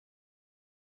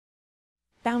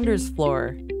Founders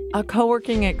Floor, a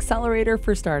co-working accelerator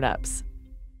for startups.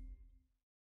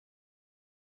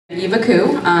 Eva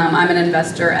Khoo. I'm an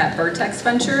investor at Vertex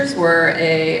Ventures. We're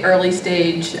a early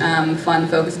stage fund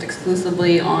focused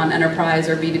exclusively on enterprise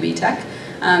or B2B tech.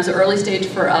 So early stage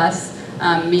for us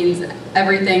means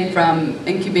everything from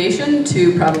incubation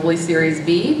to probably Series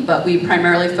B, but we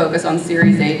primarily focus on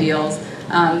Series A deals.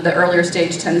 The earlier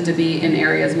stage tends to be in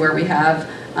areas where we have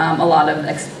a lot of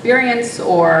experience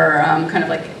or kind of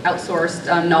like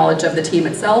outsourced knowledge of the team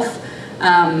itself.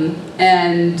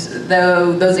 And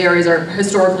though those areas are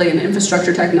historically in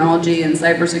infrastructure technology and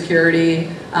cybersecurity,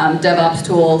 DevOps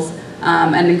tools,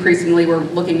 and increasingly we're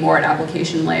looking more at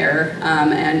application layer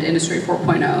and Industry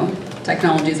 4.0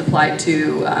 technologies applied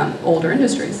to older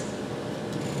industries.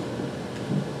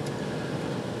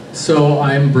 So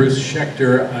I'm Bruce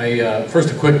Schechter.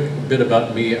 First a quick bit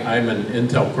about me. I'm an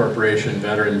Intel Corporation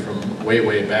veteran from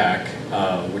way back,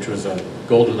 which was a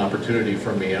golden opportunity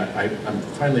for me. I'm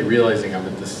finally realizing I'm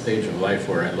at this stage of life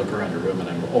where I look around a room and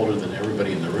I'm older than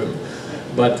everybody in the room.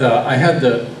 But I had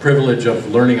the privilege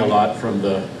of learning a lot from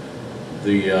the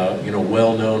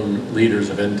well-known leaders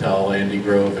of Intel, Andy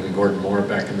Grove and Gordon Moore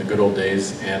back in the good old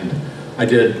days. And I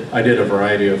did a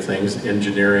variety of things,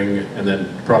 engineering and then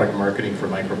product marketing for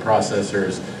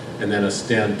microprocessors, and then a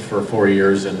stint for 4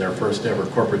 years in their first ever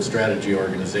corporate strategy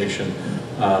organization.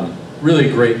 Really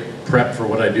great prep for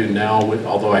what I do now,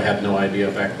 although I had no idea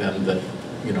back then that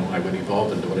I would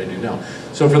evolve into what I do now.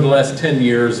 So for the last 10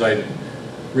 years, I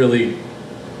really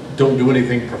don't do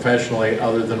anything professionally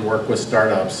other than work with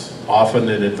startups, often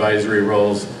in advisory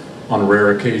roles, on rare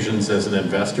occasions as an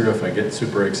investor if I get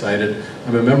super excited.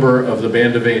 I'm a member of the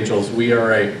Band of Angels. We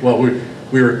are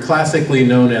we were classically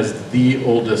known as the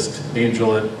oldest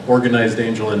organized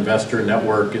angel investor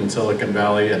network in Silicon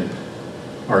Valley and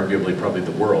arguably probably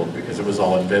the world because it was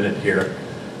all invented here.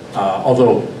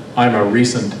 Although I'm a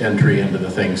recent entry into the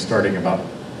thing starting about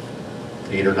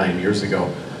 8 or 9 years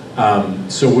ago.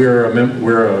 So we're a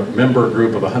member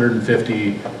group of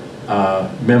 150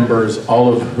 members,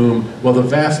 all of whom, well, the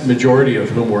vast majority of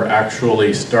whom were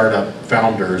actually startup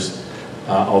founders,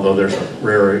 although there's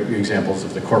rare examples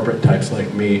of the corporate types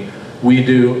like me. We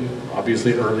do,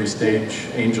 obviously, early stage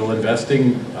angel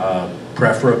investing,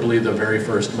 preferably the very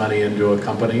first money into a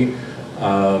company.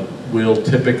 We'll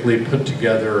typically put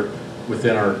together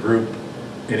within our group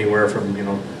anywhere from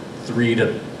 3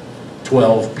 to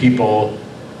 12 people.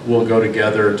 We'll go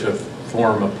together to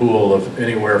form a pool of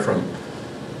anywhere from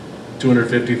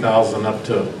 $250,000 up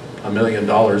to $1 million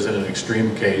in an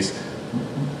extreme case.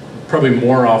 Probably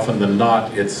more often than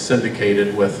not, it's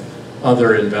syndicated with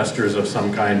other investors of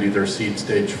some kind, either seed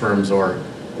stage firms or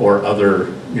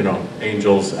other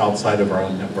angels outside of our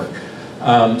own network.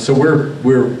 So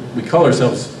we call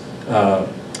ourselves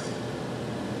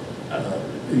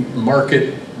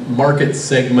market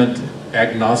segment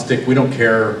agnostic. We don't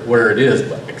care where it is,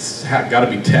 but it's got to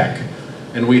be tech.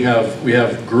 And we have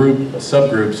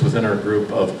subgroups within our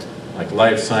group of like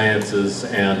life sciences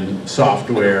and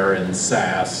software and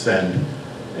SaaS and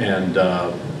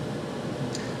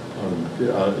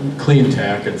clean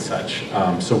tech and such.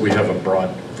 So we have a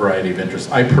broad variety of interests.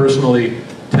 I personally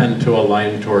tend to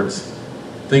align towards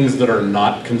things that are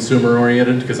not consumer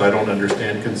oriented because I don't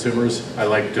understand consumers. I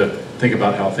like to think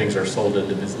about how things are sold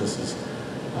into businesses.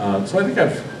 So I think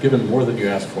I've given more than you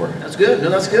asked for. That's good. No,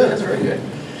 that's good. That's very good.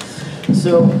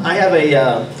 So I have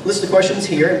a list of questions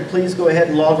here. Please go ahead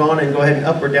and log on and go ahead and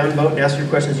up or down vote and ask your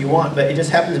questions you want. But it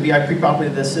just happens to be I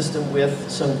pre-populated the system with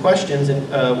some questions, and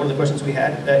one of the questions we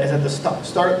had is at the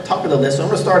top of the list. So I'm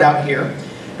going to start out here.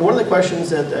 And one of the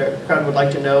questions that the crowd would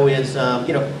like to know is, a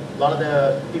lot of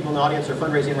the people in the audience are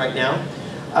fundraising right now.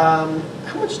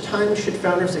 How much time should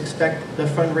founders expect the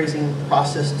fundraising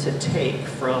process to take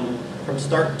from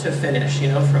start to finish?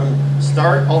 From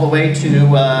start all the way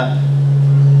to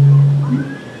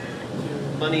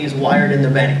money is wired in the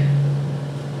bank.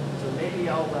 So maybe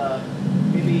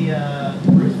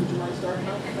Bruce, would you mind starting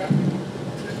out with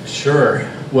that? Sure.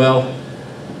 Well,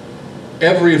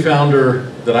 every founder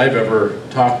that I've ever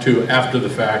talked to after the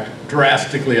fact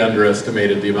drastically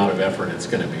underestimated the amount of effort it's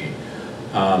going to be.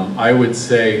 I would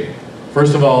say,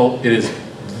 first of all, it is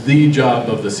the job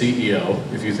of the CEO.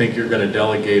 If you think you're going to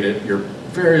delegate it, you're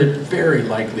very, very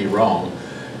likely wrong.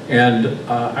 And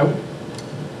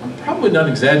I'm probably not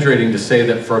exaggerating to say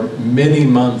that for many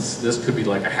months, this could be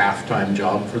like a half-time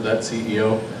job for that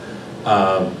CEO.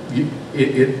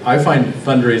 I find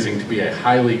fundraising to be a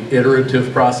highly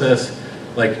iterative process.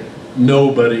 Like,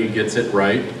 nobody gets it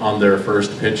right on their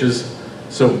first pitches.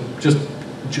 So just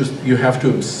you have to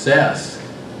obsess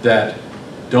that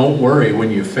don't worry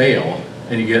when you fail,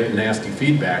 and you get nasty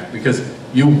feedback, because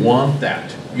you want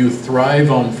that. You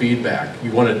thrive on feedback.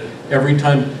 You want it every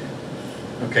time.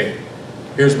 Okay,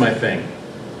 here's my thing.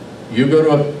 You go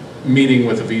to a meeting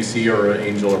with a VC or an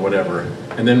angel or whatever,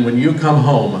 and then when you come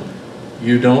home,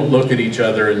 you don't look at each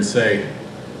other and say,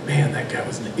 man, that guy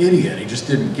was an idiot, he just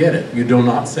didn't get it. You do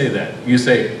not say that. You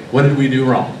say, what did we do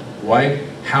wrong? Why?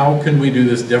 How can we do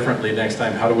this differently next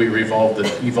time? How do we evolve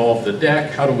the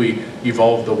deck? How do we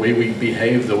evolve the way we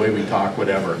behave, the way we talk,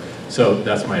 whatever? So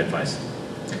that's my advice.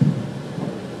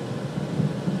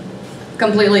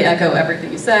 Completely echo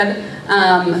everything you said.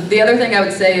 The other thing I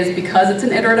would say is, because it's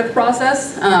an iterative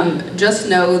process, just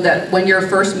know that when you're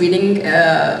first meeting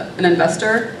an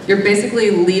investor, you're basically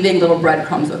leaving little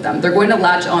breadcrumbs with them. They're going to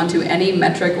latch onto any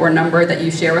metric or number that you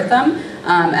share with them,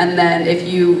 and then if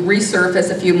you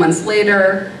resurface a few months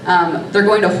later, they're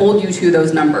going to hold you to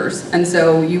those numbers. And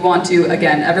so you want to,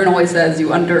 again, everyone always says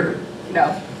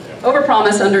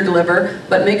overpromise, underdeliver,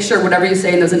 but make sure whatever you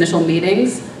say in those initial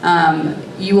meetings,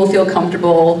 you will feel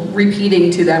comfortable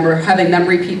repeating to them or having them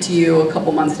repeat to you a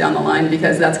couple months down the line,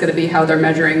 because that's going to be how they're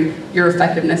measuring your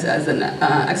effectiveness as an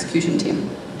execution team.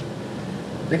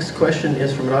 Next question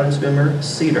is from an audience member,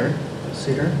 Cedar.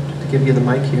 Cedar, to give you the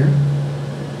mic here.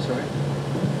 Sorry.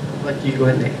 I'd like you to go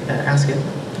ahead and ask it.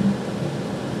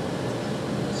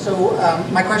 So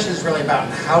my question is really about,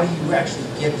 how do you actually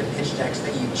get the pitch decks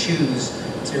that you choose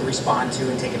to respond to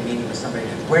and take a meeting with somebody?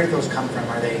 Where do those come from?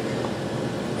 Are they,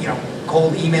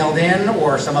 cold emailed in,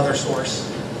 or some other source?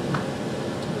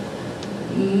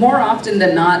 More often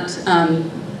than not,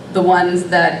 the ones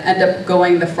that end up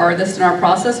going the farthest in our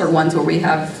process are ones where we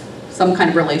have some kind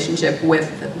of relationship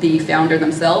with the founder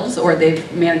themselves, or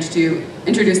they've managed to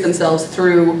introduce themselves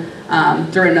through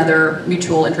another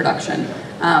mutual introduction.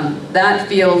 That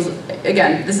feels,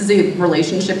 again, this is a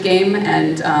relationship game,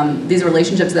 and these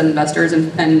relationships that investors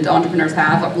and entrepreneurs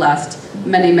have last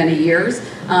many, many years.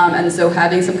 And so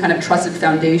having some kind of trusted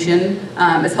foundation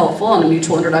is helpful, and a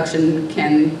mutual introduction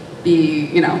can be,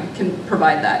 can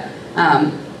provide that.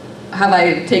 Have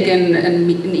I taken an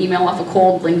email off a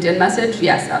cold LinkedIn message?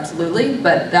 Yes, absolutely.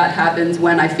 But that happens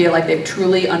when I feel like they've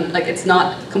truly, it's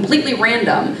not completely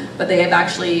random, but they have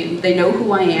actually, they know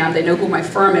who I am, they know who my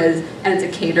firm is, and it's a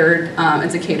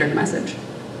catered message.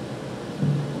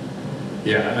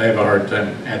 Yeah, I have a hard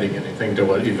time adding anything to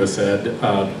what Eva said.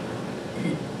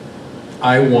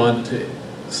 I want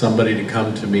somebody to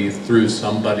come to me through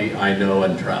somebody I know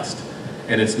and trust.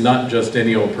 And it's not just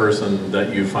any old person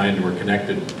that you find we're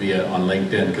connected via on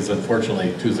LinkedIn, because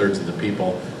unfortunately 2/3 of the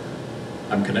people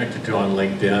I'm connected to on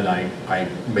LinkedIn, I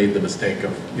made the mistake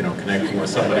of connecting with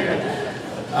somebody.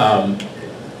 And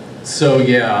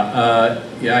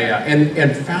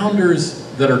founders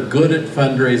that are good at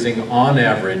fundraising on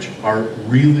average are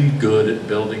really good at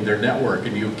building their network,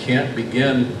 and you can't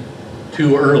begin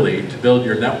too early to build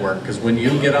your network, because when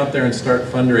you get out there and start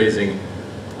fundraising,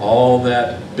 all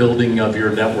that building of your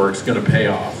network is going to pay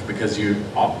off, because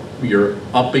you're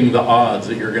upping the odds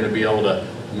that you're going to be able to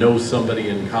know somebody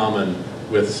in common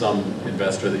with some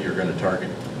investor that you're going to target.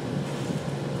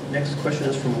 Next question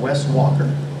is from Wes Walker.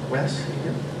 Wes,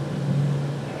 here.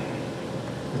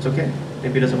 That's okay.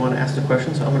 Maybe he doesn't want to ask the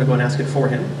question, so I'm going to go and ask it for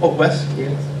him. Oh, Wes?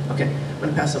 Yeah. Okay. I'm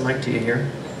going to pass the mic to you here.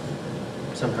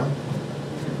 Somehow.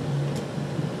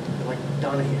 Like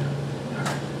Donahue.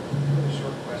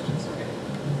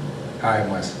 Hi,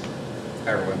 I'm Wes.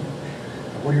 Hi, everyone.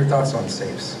 What are your thoughts on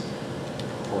safes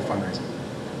for fundraising?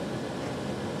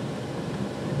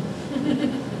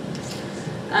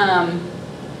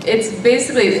 It's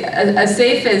basically, a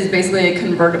safe is basically a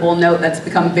convertible note that's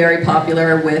become very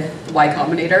popular with Y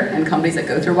Combinator and companies that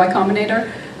go through Y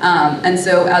Combinator. And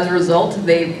so as a result,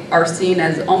 they are seen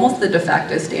as almost the de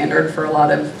facto standard for a lot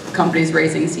of companies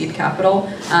raising seed capital,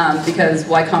 because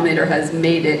Y Combinator has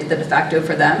made it the de facto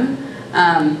for them.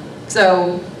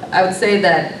 So I would say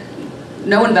that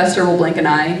no investor will blink an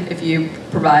eye if you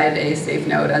provide a safe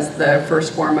note as the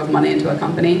first form of money into a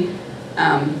company.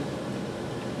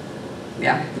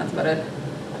 Yeah, that's about it.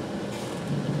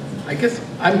 I guess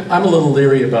I'm a little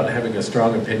leery about having a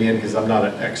strong opinion, because I'm not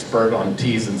an expert on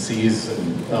T's and C's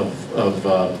of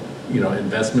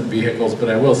investment vehicles. But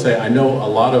I will say I know a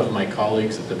lot of my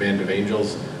colleagues at the Band of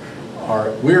Angels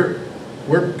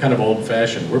we're kind of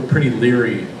old-fashioned. We're pretty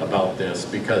leery about this,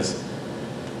 because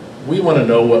we want to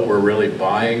know what we're really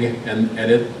buying, and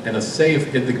a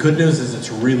safe. The good news is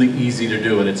it's really easy to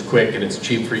do, and it's quick, and it's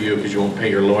cheap for you because you won't pay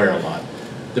your lawyer a lot.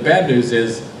 The bad news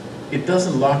is it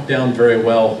doesn't lock down very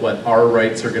well what our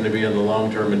rights are going to be in the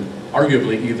long term, and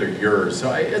arguably either yours.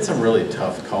 So it's a really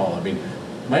tough call. I mean,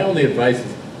 my only advice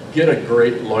is get a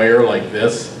great lawyer like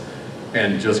this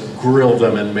and just grill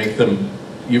them and make them,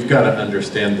 you've got to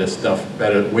understand this stuff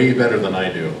better, way better than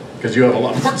I do, because you have a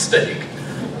lot more stake.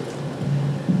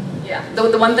 Yeah, the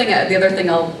other thing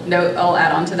I'll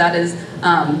add on to that is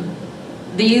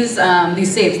these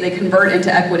safes, they convert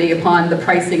into equity upon the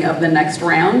pricing of the next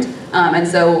round, and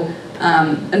so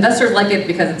investors like it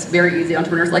because it's very easy.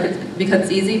 Entrepreneurs like it because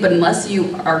it's easy, but unless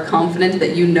you are confident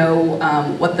that you know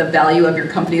what the value of your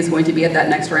company is going to be at that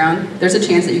next round, there's a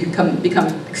chance that you can become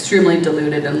extremely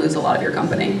diluted and lose a lot of your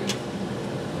company.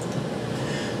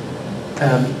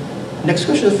 Next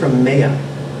question is from Maya.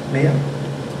 Maya,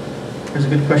 there's a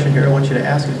good question here I want you to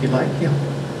ask if you'd like. Yeah.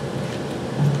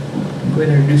 Go ahead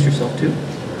and introduce yourself too.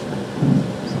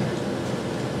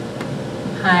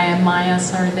 Hi, I'm Maya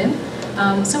Sardin.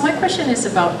 So my question is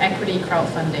about equity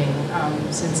crowdfunding,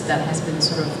 since that has been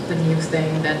sort of the new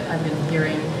thing that I've been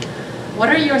hearing. What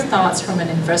are your thoughts from an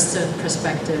investor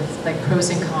perspective, like pros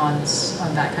and cons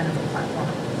on that kind of a platform?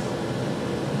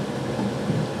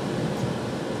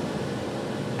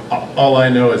 All I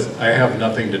know is I have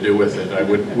nothing to do with it. I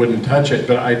wouldn't touch it,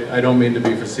 but I don't mean to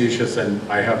be facetious, and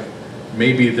I have,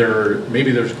 maybe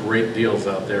there's great deals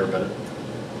out there, but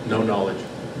no knowledge.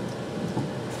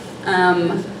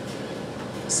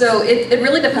 So it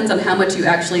really depends on how much you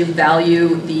actually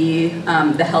value the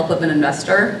help of an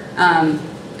investor. An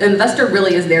investor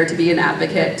really is there to be an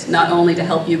advocate, not only to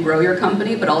help you grow your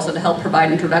company, but also to help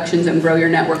provide introductions and grow your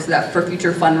network so that for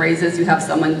future fundraisers you have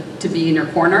someone to be in your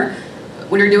corner.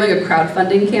 When you're doing a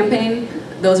crowdfunding campaign,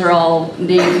 those are all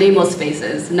nameless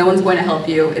faces. No one's going to help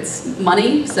you. It's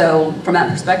money, so from that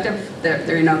perspective,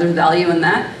 there's value in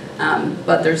that,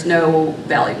 but there's no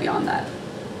value beyond that.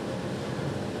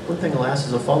 One thing I'll ask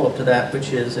as a follow-up to that,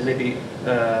 which is, and maybe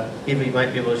Eva, you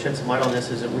might be able to shed some light on this,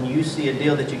 is that when you see a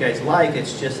deal that you guys like,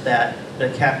 it's just that the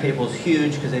cap table is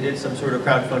huge because they did some sort of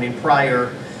crowdfunding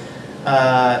prior.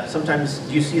 Sometimes,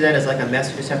 do you see that as like a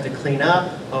mess you just have to clean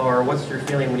up, or what's your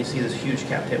feeling when you see this huge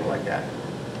cap table like that?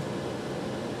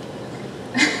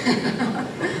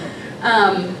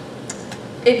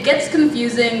 It gets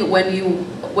confusing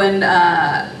when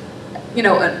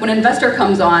an investor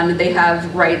comes on, they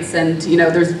have rights, and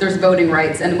there's voting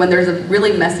rights, and when there's a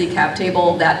really messy cap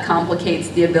table, that complicates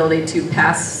the ability to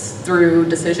pass through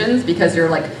decisions because you're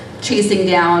like chasing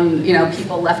down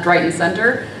people left, right, and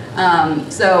center.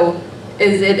 So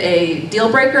is it a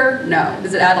deal breaker? No.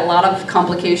 Does it add a lot of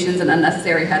complications and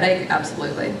unnecessary headache?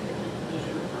 Absolutely.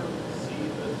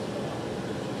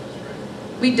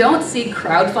 We don't see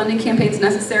crowdfunding campaigns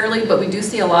necessarily, but we do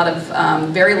see a lot of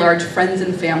very large friends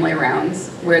and family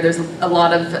rounds where there's a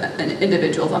lot of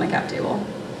individuals on a cap table.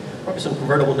 Probably some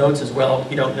convertible notes as well.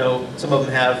 You don't know, some of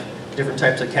them have different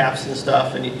types of caps and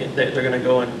stuff, and they're going to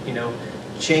go and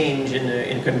change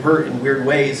and convert in weird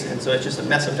ways, and so it's just a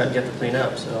mess sometimes you have to clean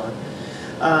up. So,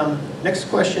 next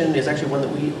question is actually one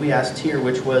that we asked here,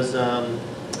 which was,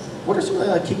 what are some of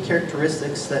the key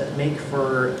characteristics that make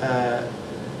for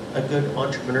a good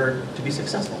entrepreneur to be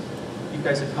successful? You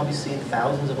guys have probably seen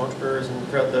thousands of entrepreneurs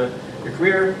throughout your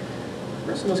career.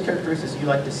 What are some of those characteristics you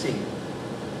like to see?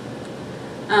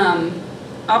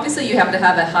 Obviously, you have to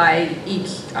have a high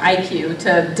IQ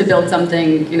to build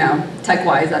something,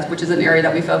 tech-wise, which is an area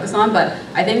that we focus on. But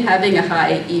I think having a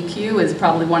high EQ is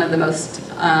probably one of the most,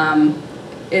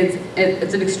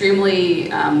 it's an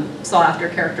extremely sought-after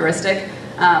characteristic,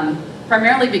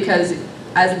 primarily because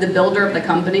as the builder of the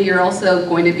company, you're also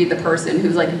going to be the person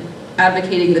who's like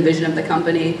advocating the vision of the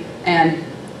company, and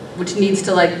which needs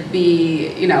to be,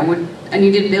 and you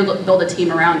need to build a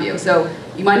team around you. So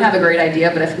you might have a great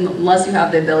idea, but unless you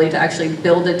have the ability to actually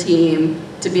build a team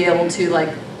to be able to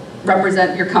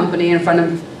represent your company in front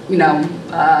of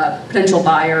potential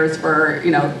buyers for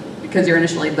because you're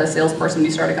initially the salesperson when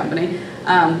you start a company,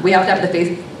 we have to have the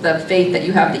faith that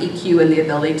you have the EQ and the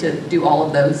ability to do all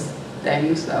of those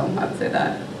things. So I would say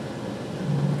that.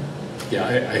 Yeah,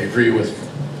 I agree with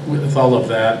all of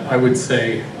that. I would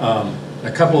say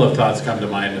a couple of thoughts come to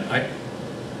mind.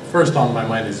 First on my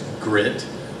mind is grit.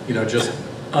 Just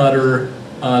utter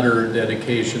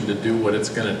dedication to do what it's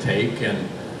going to take.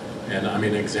 And I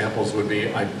mean, examples would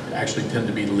be, I actually tend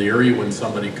to be leery when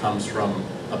somebody comes from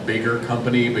a bigger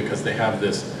company because they have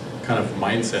this kind of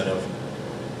mindset of,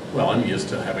 well, I'm used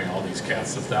to having all these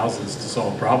casts of thousands to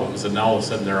solve problems, and now all of a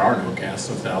sudden there are no casts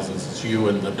of thousands. It's you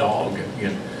and the dog.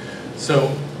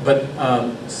 So, but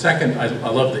second, I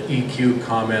love the EQ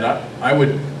comment. I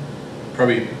would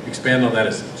probably expand on that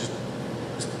as just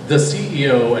the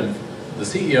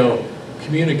CEO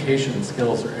communication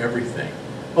skills are everything.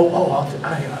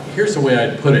 Here's the way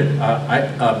I'd put it.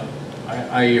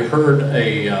 I heard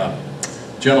a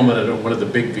gentleman at one of the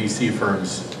big VC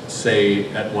firms say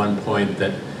at one point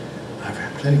that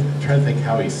I'm trying to think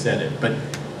how he said it, but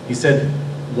he said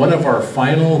one of our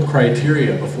final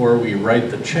criteria before we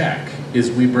write the check is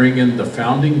we bring in the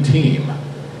founding team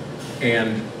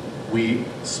and we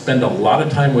spend a lot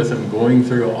of time with them going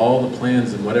through all the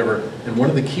plans and whatever. And one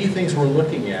of the key things we're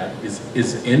looking at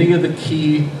is any of the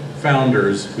key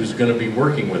founders who's going to be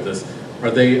working with us, are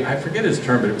they, I forget his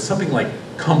term, but it was something like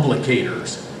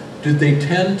complicators. Do they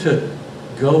tend to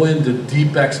go into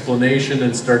deep explanation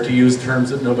and start to use terms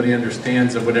that nobody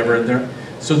understands and whatever? And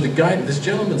so this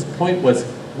gentleman's point was,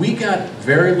 we got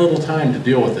very little time to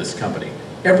deal with this company.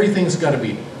 Everything's got to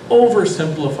be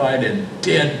oversimplified and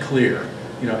dead clear.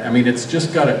 You know, I mean, it's just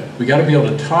we got to be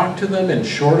able to talk to them in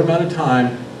short amount of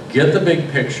time, get the big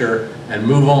picture, and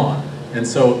move on. And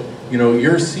so, you know,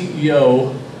 your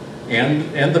CEO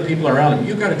and the people around him,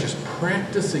 you got to just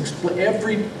practice,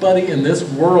 everybody in this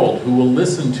world who will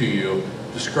listen to you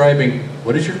describing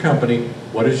what is your company,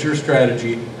 what is your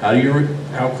strategy, how do you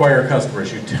acquire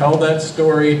customers. You tell that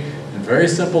story in very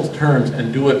simple terms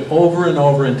and do it over and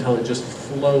over until it just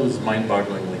flows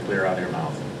mind-bogglingly clear out of your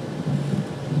mouth.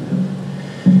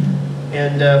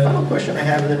 And final question I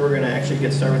have, and then we're going to actually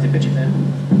get started with the pitching then,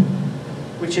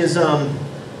 which is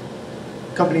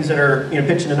companies that are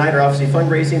pitching tonight are obviously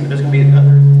fundraising, but there's going to be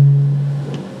others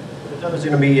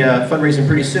going to be fundraising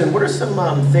pretty soon. What are some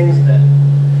things that?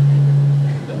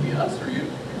 That'd be us or you?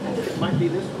 It might be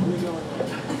this one.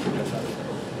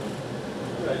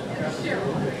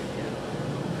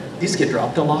 These get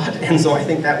dropped a lot, and so I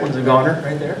think that one's a goner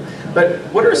right there. But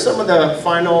what are some of the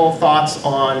final thoughts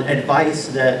on advice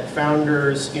that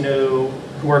founders, who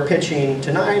are pitching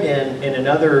tonight and in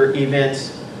other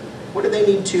events, what do they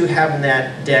need to have in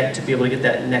that deck to be able to get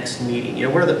that next meeting?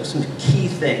 What are some key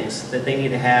things that they need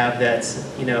to have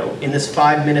that's, in this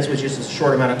 5 minutes, which is a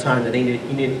short amount of time, that you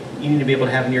need to be able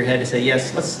to have in your head to say,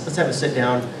 yes, let's have a sit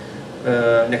down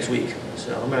next week.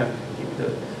 So I'm going to give you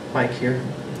the mic here.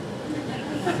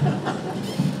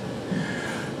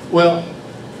 Well,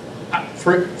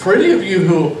 for any of you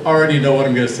who already know what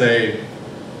I'm going to say,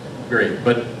 great.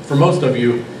 But for most of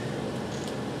you,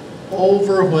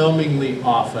 overwhelmingly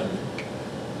often,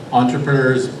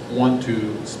 entrepreneurs want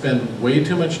to spend way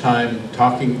too much time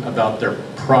talking about their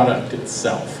product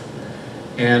itself.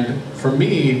 And for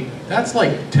me, that's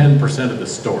like 10% of the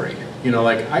story.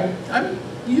 I'm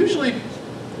usually,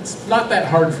 it's not that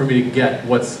hard for me to get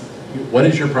what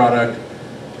is your product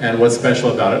and what's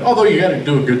special about it, although you got to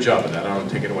do a good job of that, I don't want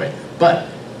to take it away. But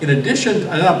in addition,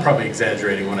 and I'm probably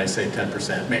exaggerating when I say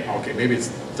 10%, maybe it's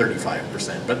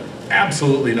 35%, but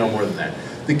absolutely no more than that.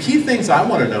 The key things I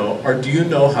want to know are, do you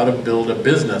know how to build a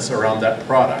business around that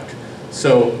product?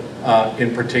 So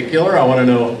in particular, I want to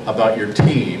know about your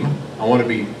team. I want to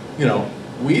be,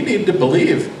 we need to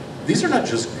believe these are not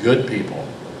just good people.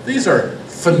 These are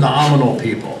phenomenal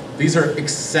people. These are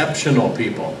exceptional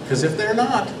people. Because if they're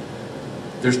not,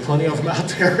 there's plenty of them out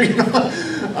there,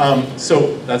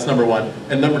 So that's number one.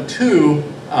 And number two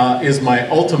is my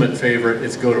ultimate favorite,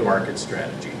 it's go-to-market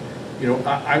strategy.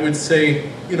 I would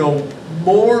say,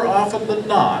 more often than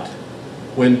not,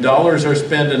 when dollars are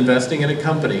spent investing in a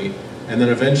company, and then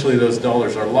eventually those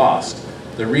dollars are lost,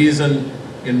 the reason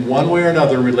in one way or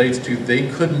another relates to they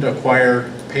couldn't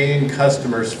acquire paying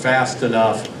customers fast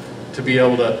enough to be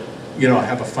able to,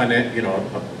 have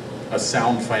a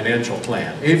sound financial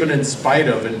plan. Even in spite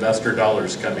of investor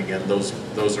dollars coming in,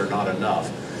 those are not enough.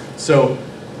 So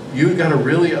you got to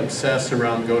really obsess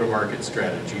around go-to-market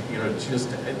strategy.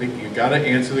 You got to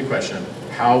answer the question,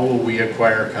 how will we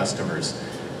acquire customers?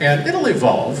 And it'll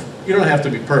evolve. You don't have to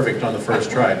be perfect on the first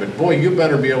try, but boy, you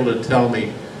better be able to tell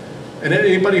me, and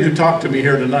anybody who talked to me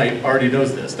here tonight already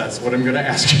knows this. That's what I'm going to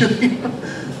ask you.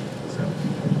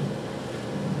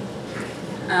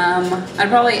 I'd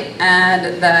probably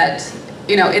add that,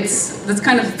 it's this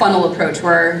kind of funnel approach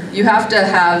where you have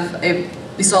to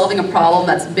be solving a problem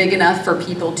that's big enough for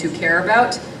people to care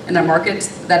about in a market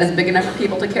that is big enough for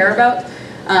people to care about.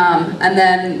 And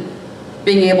then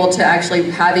being able to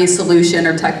actually have a solution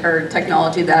or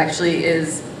technology that actually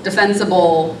is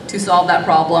defensible to solve that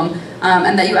problem,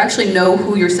 and that you actually know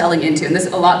who you're selling into. And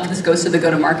a lot of this goes to the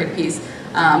go-to-market piece.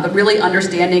 But really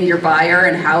understanding your buyer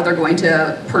and how they're going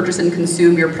to purchase and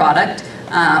consume your product,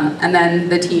 and then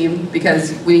the team,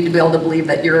 because we need to be able to believe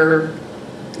that you're,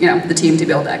 the team to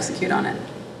be able to execute on it.